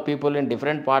people in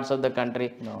different parts of the country?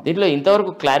 దీంట్లో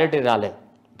ఇంతవరకు క్లారిటీ రాలేదు.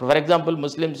 ఇప్పుడు ఫర్ ఎగ్జాంపుల్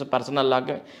ముస్లిమ్స్ పర్సనల్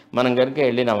లాగా మనం కనుక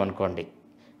వెళ్ళినాం అనుకోండి,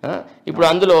 ఇప్పుడు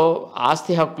అందులో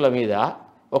ఆస్తి హక్కుల మీద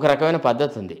ఒక రకమైన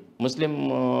పద్ధతి ఉంది. ముస్లిం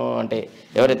అంటే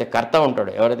ఎవరైతే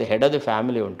ఉంటాడో, ఎవరైతే హెడ్ ఆఫ్ ది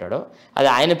ఫ్యామిలీ ఉంటాడో, అది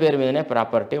ఆయన పేరు మీదనే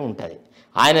ప్రాపర్టీ ఉంటుంది.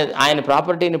 ఆయన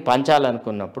ప్రాపర్టీని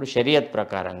పంచాలనుకున్నప్పుడు షరియత్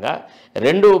ప్రకారంగా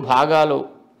 2 భాగాలు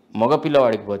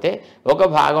మగపిల్లవాడికి పోతే ఒక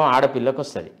భాగం ఆడపిల్లకు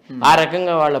వస్తుంది. ఆ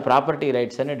రకంగా వాళ్ళ ప్రాపర్టీ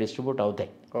రైట్స్ అనే డిస్ట్రిబ్యూట్ అవుతాయి.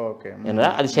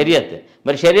 అది షరియత్.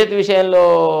 మరి షరియత్ విషయంలో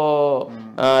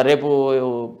రేపు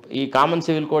ఈ కామన్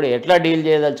సివిల్ కోడ్ ఎట్లా డీల్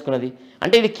చేయదలుచుకున్నది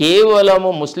అంటే, ఇది కేవలము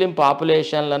ముస్లిం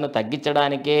పాపులేషన్లను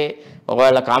తగ్గించడానికే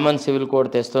ఒకవేళ కామన్ సివిల్ కోడ్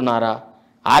తెస్తున్నారా?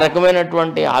 ఆ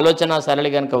రకమైనటువంటి ఆలోచన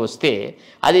సరళి కనుక వస్తే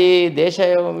అది దేశ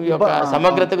యొక్క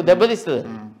సమగ్రతకు దెబ్బతీస్తుంది.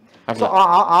 సో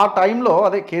ఆ టైంలో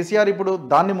అదే కేసీఆర్ ఇప్పుడు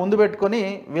దాన్ని ముందు పెట్టుకొని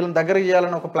వీళ్ళని దగ్గర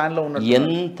చేయాలని ఒక ప్లాన్లో ఉన్నారు.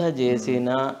 ఎంత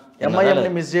చేసినా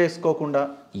ఎంఐఎంని మిస్ చేసుకోకుండా.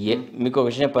 మీకు ఒక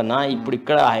విషయం చెప్పన్నా, ఇప్పుడు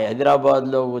ఇక్కడ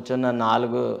హైదరాబాద్లో కూర్చున్న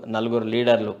 4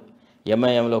 లీడర్లు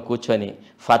ఎంఐఎంలో కూర్చొని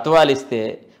ఫత్వాలు ఇస్తే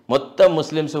మొత్తం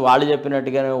ముస్లిమ్స్ వాళ్ళు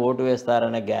చెప్పినట్టుగానే ఓటు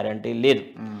వేస్తారనే గ్యారంటీ లేదు.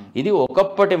 ఇది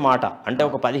ఒకప్పటి మాట. అంటే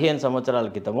ఒక 15 సంవత్సరాల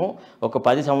క్రితము, ఒక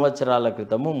 10 సంవత్సరాల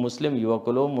క్రితము ముస్లిం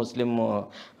యువకులు, ముస్లిం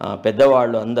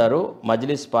పెద్దవాళ్ళు అందరూ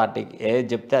మజ్లిస్ పార్టీకి ఏది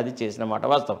చెప్తే అది చేసిన మాట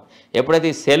వాస్తవం. ఎప్పుడైతే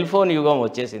ఈ సెల్ ఫోన్ యుగం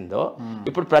వచ్చేసిందో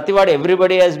ఇప్పుడు ప్రతివాడు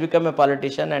everybody has become a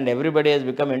politician and everybody has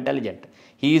become intelligent.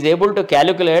 He is able to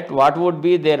calculate what would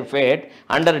be there fate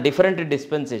under different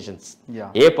డిస్పెన్సేషన్స్.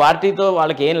 ఏ పార్టీతో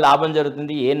వాళ్ళకి ఏం లాభం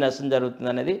జరుగుతుంది, ఏం నష్టం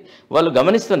జరుగుతుంది అనేది వాళ్ళు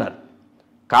గమనిస్తున్నారు.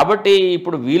 కాబట్టి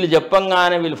ఇప్పుడు వీళ్ళు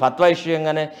చెప్పంగానే, వీళ్ళు ఫత్వా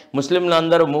ఇష్యూగానే ముస్లింలు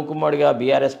అందరూ మూకుమ్మడిగా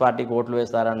బీఆర్ఎస్ పార్టీకి ఓట్లు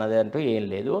వేస్తారన్నది అంటూ ఏం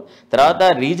లేదు. తర్వాత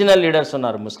రీజనల్ లీడర్స్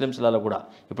ఉన్నారు ముస్లిమ్స్లలో కూడా,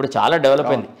 ఇప్పుడు చాలా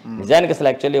డెవలప్ అయింది. నిజానికి అసలు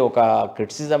యాక్చువల్లీ ఒక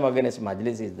criticism against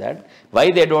Majlis is that why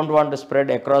they don't want to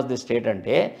spread across the state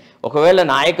అంటే, ఒకవేళ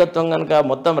నాయకత్వం కనుక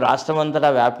మొత్తం రాష్ట్రం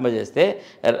అంతటా వ్యాపింపజేస్తే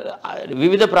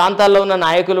వివిధ ప్రాంతాల్లో ఉన్న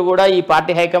నాయకులు కూడా ఈ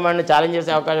పార్టీ హైకమాండ్ని ఛాలెంజ్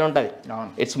చేసే అవకాశం ఉంటుంది.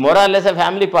 It's more or less a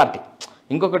family party.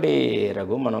 ఇంకొకటి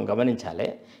రఘు మనం గమనించాలి,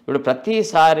 ఇప్పుడు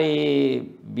ప్రతిసారి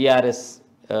బీఆర్ఎస్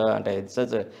అంటే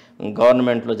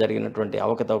గవర్నమెంట్లో జరిగినటువంటి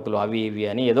అవకతవకలు అవి ఇవి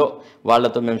అని ఏదో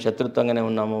వాళ్ళతో మేము శత్రుత్వంగానే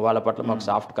ఉన్నాము, వాళ్ళ పట్ల మాకు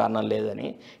సాఫ్ట్ కార్నర్ లేదని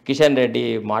కిషన్ రెడ్డి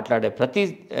మాట్లాడే ప్రతి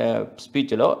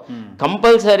స్పీచ్లో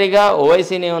కంపల్సరీగా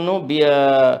ఓవైసీను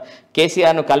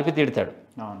కేసీఆర్ను కలిపి తిడతాడు.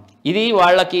 ఇది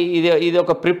వాళ్ళకి ఇది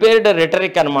ఒక ప్రిపేర్డ్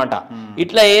రెటరిక్ అనమాట.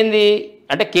 ఇట్లా ఏంది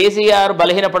అంటే కేసీఆర్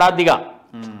బలహీనపడాదిగా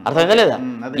అర్థమైందా లేదా?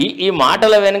 ఈ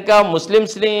మాటల వెనుక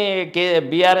ముస్లిమ్స్ని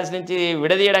బీఆర్ఎస్ నుంచి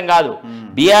విడదీయడం కాదు,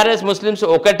 బీఆర్ఎస్ ముస్లిమ్స్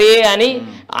ఒకటే అని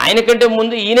ఆయన కంటే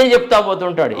ముందు ఈయనే చెప్తా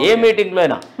పోతుంటాడు ఏ మీటింగ్లో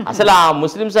అయినా. అసలు ఆ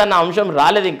ముస్లిమ్స్ అన్న అంశం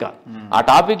రాలేదు, ఇంకా ఆ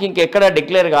టాపిక్ ఇంకెక్కడ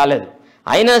డిక్లేర్ కాలేదు,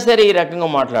 అయినా సరే ఈ రకంగా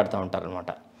మాట్లాడుతూ ఉంటారు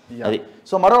అనమాట. అది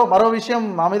సో మరో విషయం,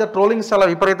 మా మీద ట్రోలింగ్స్ చాలా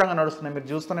విపరీతంగా నడుస్తున్నాయి, మీరు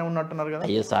చూస్తూనే ఉన్నట్టున్నారు కదా.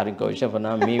 అయ్యో సార్, ఇంకో విషయం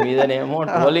మీ మీదనేమో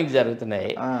ట్రోలింగ్స్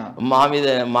జరుగుతున్నాయి, మా మీద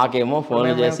మాకేమో ఫోన్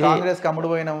చేసి కాంగ్రెస్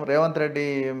అమ్ముడు పోయినాం, రేవంత్ రెడ్డి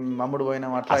అమ్ముడు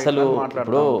పోయినాం. అసలు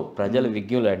ఇప్పుడు ప్రజలు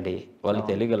విజ్ఞులండి, వాళ్ళు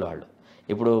తెలుగుల వాళ్ళు.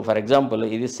 ఇప్పుడు ఫర్ ఎగ్జాంపుల్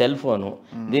ఇది సెల్ ఫోను,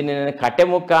 దీన్ని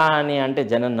కట్టెముక్క అని అంటే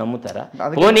జనం నమ్ముతారా?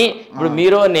 పోనీ ఇప్పుడు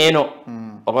మీరో నేను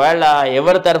ఒకవేళ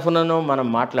ఎవరి తరఫుననో మనం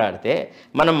మాట్లాడితే,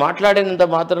 మనం మాట్లాడినంత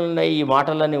మాత్రంలో ఈ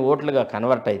మాటలన్నీ ఓట్లుగా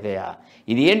కన్వర్ట్ అవుతాయా?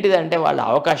 ఇది ఏంటిదంటే వాళ్ళ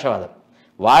అవకాశవాదం.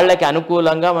 వాళ్ళకి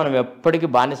అనుకూలంగా మనం ఎప్పటికీ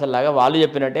బానిసల్లాగా వాళ్ళు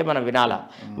చెప్పినట్టే మనం వినాలా.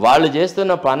 వాళ్ళు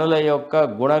చేస్తున్న పనుల యొక్క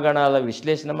గుణగణాల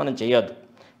విశ్లేషణ మనం చేయొద్దు.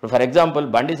 ఇప్పుడు ఫర్ ఎగ్జాంపుల్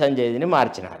బండి సంజయ్ని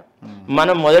మార్చినారు,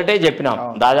 మనం మొదటే చెప్పినాం,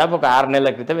 దాదాపు ఒక 6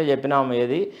 నెలల క్రితమే చెప్పినాం,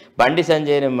 ఏది బండి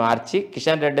సంజయ్ని మార్చి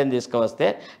కిషన్ రెడ్డిని తీసుకువస్తే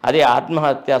అది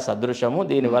ఆత్మహత్య సదృశము,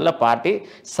 దీనివల్ల పార్టీ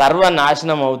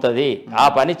సర్వనాశనం అవుతుంది, ఆ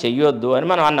పని చెయ్యొద్దు అని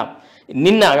మనం అన్నాం.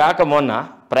 నిన్న కాక మొన్న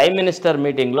ప్రైమ్ మినిస్టర్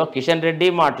మీటింగ్లో కిషన్ రెడ్డి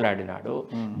మాట్లాడినాడు,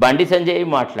 బండి సంజయ్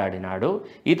మాట్లాడినాడు,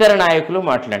 ఇతర నాయకులు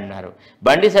మాట్లాడినారు.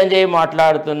 బండి సంజయ్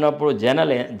మాట్లాడుతున్నప్పుడు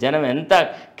జనం ఎంత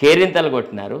కేరింతలు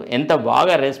కొట్టినారు, ఎంత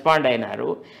బాగా రెస్పాండ్ అయినారు.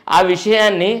 ఆ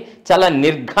విషయాన్ని చాలా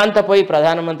నిర్ఘాంతపోయి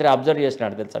ప్రధానమంత్రి అబ్జర్వ్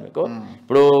చేసినాడు తెలుసా మీకు.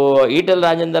 ఇప్పుడు ఈటెల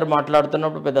రాజేందర్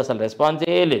మాట్లాడుతున్నప్పుడు పెద్ద అసలు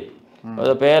రెస్పాన్సే లేదు.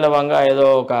 పేలవంగా ఏదో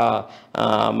ఒక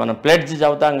మనం ప్లెడ్జ్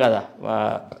చదువుతాం కదా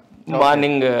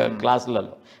మార్నింగ్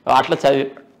క్లాసులలో, అట్లా చదివి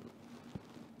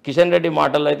కిషన్ రెడ్డి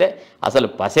మాటల్లో అయితే అసలు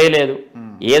పసే లేదు.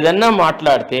 ఏదన్నా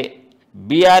మాట్లాడితే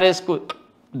బీఆర్ఎస్కు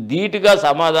ధీటుగా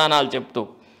సమాధానాలు చెప్తూ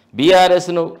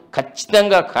బీఆర్ఎస్ను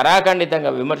ఖచ్చితంగా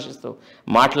ఖరాఖండితంగా విమర్శిస్తూ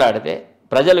మాట్లాడితే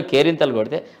ప్రజలు కేరింతలు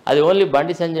కొడితే అది ఓన్లీ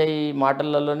బండి సంజయ్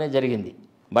మాటలలోనే జరిగింది.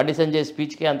 బండి సంజయ్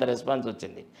స్పీచ్కే అంత రెస్పాన్స్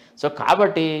వచ్చింది. సో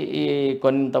కాబట్టి ఈ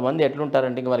కొంతమంది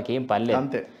ఎట్లుంటారంటే ఇంక వాళ్ళకి ఏం పని లేదు,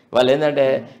 అంతే. వాళ్ళు ఏంటంటే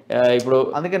ఇప్పుడు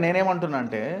అందుకే నేనేమంటున్నా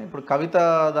అంటే ఇప్పుడు కవిత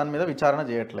దాని మీద విచారణ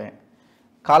చేయట్లే,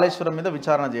 కాళేశ్వరం మీద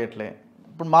విచారణ చేయట్లే,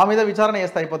 ఇప్పుడు మా మీద విచారణ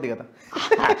చేస్తే అయిపోద్ది కదా.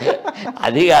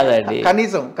 అది కాదండి,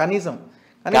 కనీసం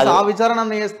ఆ విచారణ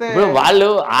చేస్తే ఇప్పుడు వాళ్ళు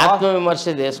ఆత్మవిమర్శ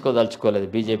చేసుకోదలుచుకోలేదు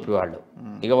బీజేపీ వాళ్ళు.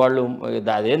 ఇక వాళ్ళు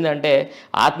అదేంటంటే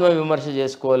ఆత్మవిమర్శ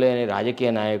చేసుకోలేని రాజకీయ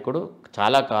నాయకుడు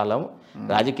చాలా కాలం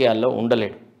రాజకీయాల్లో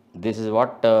ఉండలేడు. This is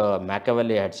what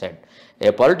మ్యాకవెల్లీ had said,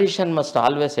 A politician must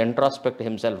always introspect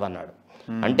himself అన్నాడు.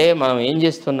 అంటే మనం ఏం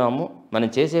చేస్తున్నాము, మనం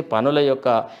చేసే పనుల యొక్క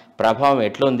ప్రభావం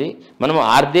ఎట్లుంది, మనం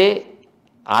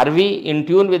are we in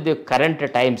tune with the current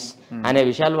times అనే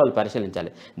విషయాలు వాళ్ళు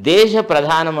పరిశీలించాలి. దేశ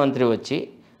ప్రధానమంత్రి వచ్చి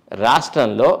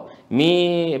రాష్ట్రంలో మీ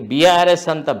బీఆర్ఎస్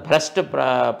అంత భ్రష్ట్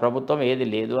ప్రభుత్వం ఏది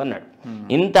లేదు అన్నాడు.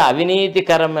 ఇంత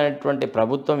అవినీతికరమైనటువంటి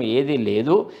ప్రభుత్వం ఏది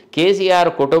లేదు,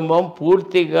 కేసీఆర్ కుటుంబం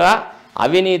పూర్తిగా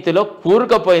అవినీతిలో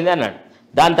కూరుకుపోయింది అన్నాడు.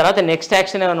 దాని తర్వాత నెక్స్ట్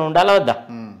యాక్షన్ ఏమైనా ఉండాలా వద్దా?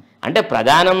 అంటే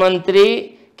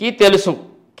ప్రధానమంత్రికి తెలుసు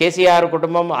కేసీఆర్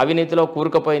కుటుంబం అవినీతిలో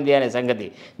కూరుకుపోయింది అనే సంగతి,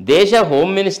 దేశ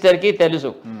హోమ్ మినిస్టర్కి తెలుసు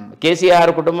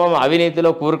కేసీఆర్ కుటుంబం అవినీతిలో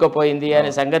కూరుకుపోయింది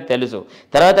అనే సంగతి తెలుసు.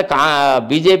 తర్వాత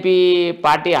బీజేపీ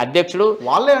పార్టీ అధ్యక్షుడు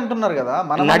వాళ్ళే అంటున్నారు కదా,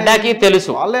 నడ్డాకి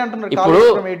తెలుసు. ఇప్పుడు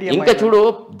ఇంకా చూడు,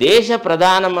 దేశ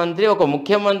ప్రధానమంత్రి ఒక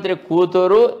ముఖ్యమంత్రి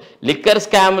కూతురు లిక్కర్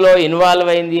స్కామ్లో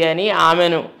ఇన్వాల్వ్ అయింది అని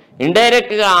ఆమెను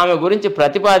ఇండైరెక్ట్గా ఆమె గురించి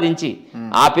ప్రతిపాదించి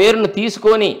ఆ పేరును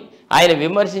తీసుకొని ఆయన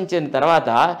విమర్శించిన తర్వాత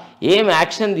ఏం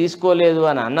యాక్షన్ తీసుకోలేదు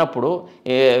అని అన్నప్పుడు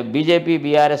బీజేపీ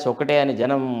బీఆర్ఎస్ ఒకటే అని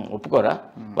జనం ఒప్పుకోరా?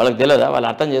 వాళ్ళకి తెలియదా? వాళ్ళు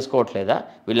అర్థం చేసుకోవట్లేదా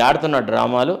వీళ్ళు ఆడుతున్న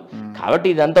డ్రామాలు? కాబట్టి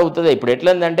ఇదంతా అవుతుంది. ఇప్పుడు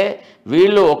ఎట్లందంటే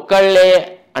వీళ్ళు ఒక్కళ్ళే,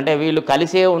 అంటే వీళ్ళు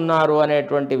కలిసే ఉన్నారు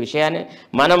అనేటువంటి విషయాన్ని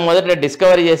మనం మొదట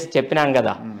డిస్కవరీ చేసి చెప్పినాం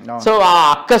కదా. సో ఆ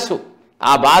అక్కసు,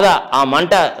 ఆ బాధ, ఆ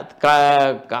మంట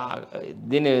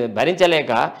దీన్ని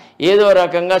భరించలేక ఏదో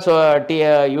రకంగా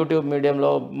యూట్యూబ్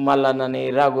మీడియంలో మల్లన్నని,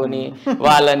 రఘుని,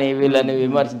 వాళ్ళని వీళ్ళని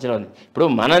విమర్శించడం. ఇప్పుడు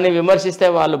మనని విమర్శిస్తే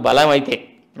వాళ్ళు బలం అయితే,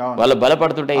 వాళ్ళు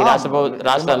బలపడుతుంటే ఈ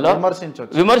రాష్ట్రాల్లో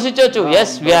విమర్శించవచ్చు.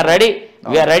 Yes, we are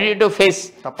ready to face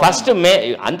first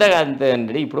అంతగా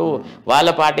అండి. ఇప్పుడు వాళ్ళ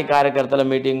పార్టీ కార్యకర్తల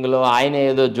మీటింగ్లో ఆయన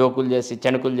ఏదో జోకులు చేసి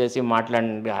చెణుకులు చేసి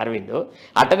మాట్లాడి అరవింద్,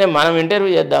 అట్టనే మనం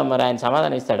ఇంటర్వ్యూ చేద్దాం, మరి ఆయన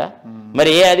సమాధానం ఇస్తాడా?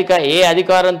 మరి ఏ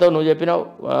అధికారంతో నువ్వు చెప్పినావు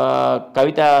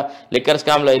కవిత లిక్కర్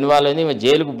స్కామ్లో ఇన్వాల్వ్ అయింది,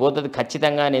 జైలుకు పోతుంది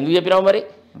ఖచ్చితంగా అని ఎందుకు చెప్పినావు? మరి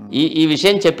ఈ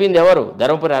విషయం చెప్పింది ఎవరు?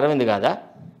 ధర్మపురి అరవింద్ కాదా?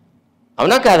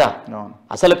 అవునా కాదా?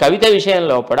 అసలు కవిత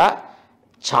విషయంలో కూడా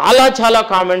చాలా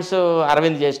కామెంట్స్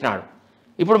అరవింద్ చేసినాడు.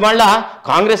 ఇప్పుడు మళ్ళా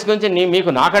కాంగ్రెస్ గురించి మీకు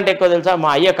నాకంటే ఎక్కువ తెలుసా? మా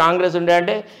అయ్య కాంగ్రెస్ ఉండే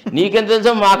అంటే నీకెంత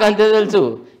తెలుసో మాకంతే తెలుసు,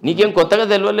 నీకేం కొత్తగా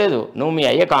తెలియలేదు. నువ్వు మీ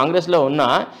అయ్య కాంగ్రెస్లో ఉన్నా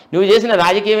నువ్వు చేసిన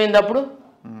రాజకీయం ఏంది అప్పుడు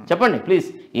చెప్పండి ప్లీజ్.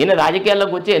 ఈయన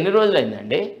రాజకీయాల్లోకి వచ్చి ఎన్ని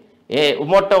రోజులైందండి?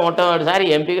 మొట్టమొదటిసారి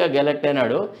ఎంపీగా గెలెక్ట్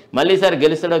అయినాడు, మళ్ళీ సారి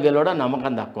గెలుస్తాడో గెలవడో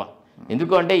నమ్మకం తక్కువ.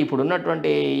 ఎందుకు అంటే ఇప్పుడు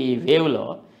ఉన్నటువంటి ఈ వేవ్లో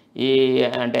ఈ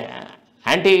అంటే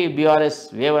యాంటీ బీఆర్ఎస్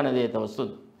వేవ్ అనేది అయితే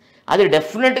వస్తుంది, అది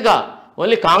డెఫినెట్గా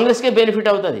ఓన్లీ కాంగ్రెస్కే బెనిఫిట్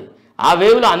అవుతుంది. ఆ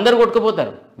వేవ్లో అందరు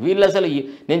కొట్టుకుపోతారు. వీళ్ళు అసలు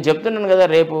నేను చెప్తున్నాను కదా,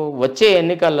 రేపు వచ్చే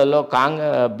ఎన్నికలలో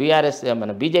బీఆర్ఎస్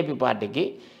మన బీజేపీ పార్టీకి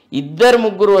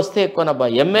 2-3 వస్తే ఎక్కువ,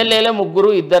 ఎమ్మెల్యేలే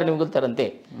 3-2 మిగులుతారు అంతే.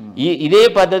 ఇదే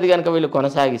పద్ధతి కనుక వీళ్ళు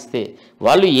కొనసాగిస్తే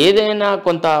వాళ్ళు ఏదైనా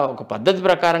కొంత ఒక పద్ధతి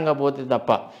ప్రకారంగా పోతే తప్ప,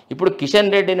 ఇప్పుడు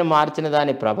కిషన్ రెడ్డిని మార్చిన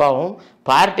దాని ప్రభావం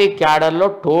పార్టీ క్యాడర్లో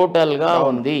టోటల్గా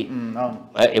ఉంది.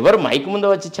 ఎవరు మైక్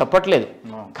ముందు వచ్చి చెప్పట్లేదు,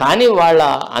 కానీ వాళ్ళ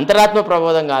అంతరాత్మ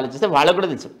ప్రబోధంగా ఆలోచిస్తే వాళ్ళకు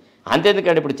కూడా తెలుసు.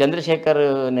 అంతేందుకంటే ఇప్పుడు చంద్రశేఖర్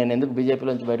నేను ఎందుకు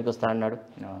బీజేపీలోంచి బయటకు వస్తా అన్నాడు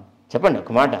చెప్పండి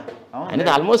ఒక మాట.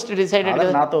 అనేది ఆల్మోస్ట్ డిసైడెడ్.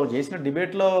 నాతో చేసిన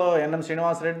డిబేట్లో ఎన్ఎం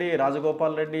శ్రీనివాస్ రెడ్డి,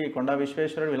 రాజగోపాల్ రెడ్డి, కొండా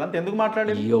విశ్వేశ్వరరెడ్డి వీళ్ళంతా ఎందుకు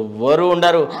మాట్లాడారు? ఎవ్వరు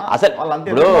ఉండరు అసలు.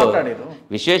 ఇప్పుడు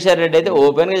విశ్వేశ్వర రెడ్డి అయితే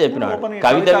ఓపెన్ గా చెప్పినాడు,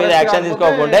 కవిత మీద యాక్షన్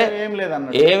తీసుకోకుంటే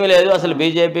ఏమి లేదు, అసలు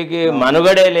బీజేపీకి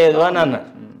మనుగడే లేదు అని అన్నాడు.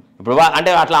 ఇప్పుడు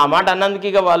అంటే అట్లా ఆ మాట అన్నందుకు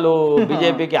ఇక వాళ్ళు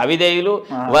బీజేపీకి అవిధేయులు,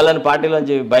 వాళ్ళని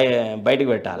పార్టీలోంచి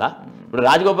బయటకు పెట్టాలా? ఇప్పుడు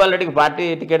రాజగోపాల్ రెడ్డికి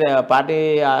పార్టీ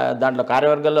దాంట్లో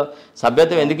కార్యవర్గంలో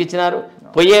సభ్యత్వం ఎందుకు ఇచ్చినారు?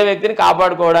 పోయే వ్యక్తిని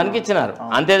కాపాడుకోవడానికి ఇచ్చినారు,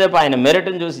 అంతే తప్ప ఆయన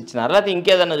మెరిట్ని చూసి ఇచ్చినారా లేకపోతే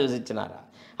ఇంకేదన్నా చూసి ఇచ్చినారా?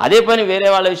 అదే పని వేరే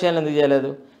వాళ్ళ విషయాలు ఎందుకు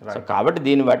చేయలేదు? సో కాబట్టి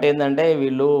దీన్ని బట్టి ఏంటంటే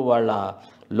వీళ్ళు వాళ్ళ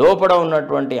లోపల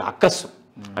ఉన్నటువంటి అక్కస్సు,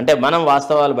 అంటే మనం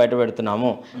వాస్తవాలు బయట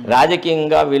పెడుతున్నాము,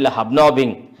 రాజకీయంగా వీళ్ళ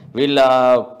హబ్నాబింగ్, వీళ్ళ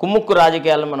కుమ్ముక్కు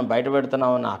రాజకీయాలను మనం బయట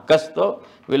పెడుతున్నామన్న అక్కస్తో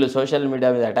వీళ్ళు సోషల్ మీడియా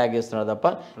మీద అటాక్ చేస్తున్నారు తప్ప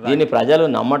దీన్ని ప్రజలు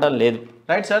నమ్మటం లేదు.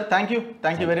 Right sir, thank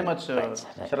you very much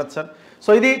Sarath sir.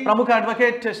 So ఇది ప్రముఖ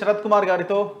అడ్వకేట్ శరత్ కుమార్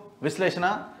గారితో విశ్లేషణ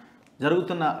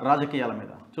జరుగుతున్న రాజకీయాల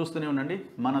మీద. చూస్తూనే ఉండండి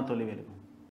మన తొలి వెలుగు.